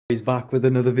He's back with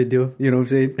another video, you know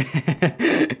what I'm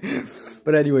saying?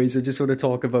 But anyways, I just want to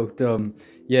talk about,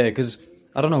 yeah, because,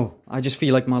 I don't know, I just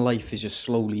feel like my life is just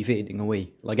slowly fading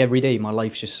away. Like, every day, my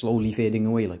life's just slowly fading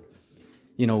away, like,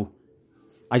 you know,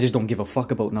 I just don't give a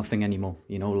fuck about nothing anymore,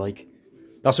 you know, like,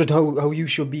 that's how you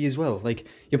should be as well. Like,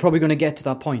 you're probably going to get to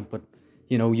that point, but,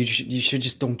 you know, you should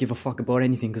just don't give a fuck about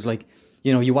anything, because, like,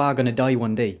 you know, you are going to die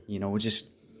one day, you know, just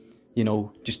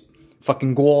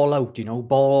fucking go all out, you know,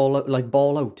 ball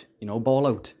out, you know, ball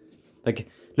out. Like,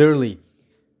 literally,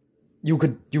 you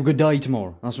could die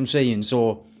tomorrow, that's what I'm saying,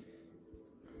 so,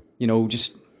 you know,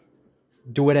 just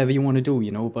do whatever you want to do,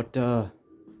 you know, but,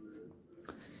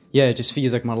 yeah, it just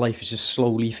feels like my life is just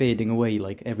slowly fading away,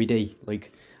 like, every day,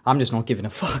 like, I'm just not giving a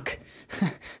fuck,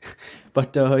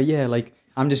 but, yeah, like,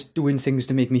 I'm just doing things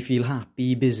to make me feel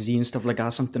happy, busy, and stuff like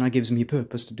that, something that gives me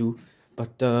purpose to do,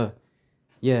 but,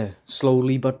 yeah,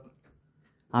 slowly, but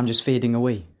I'm just fading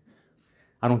away.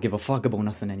 I don't give a fuck about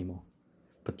nothing anymore.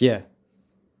 But yeah,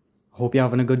 hope you're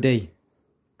having a good day,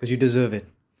 because you deserve it.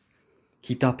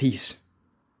 Keep that peace.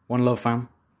 One love, fam.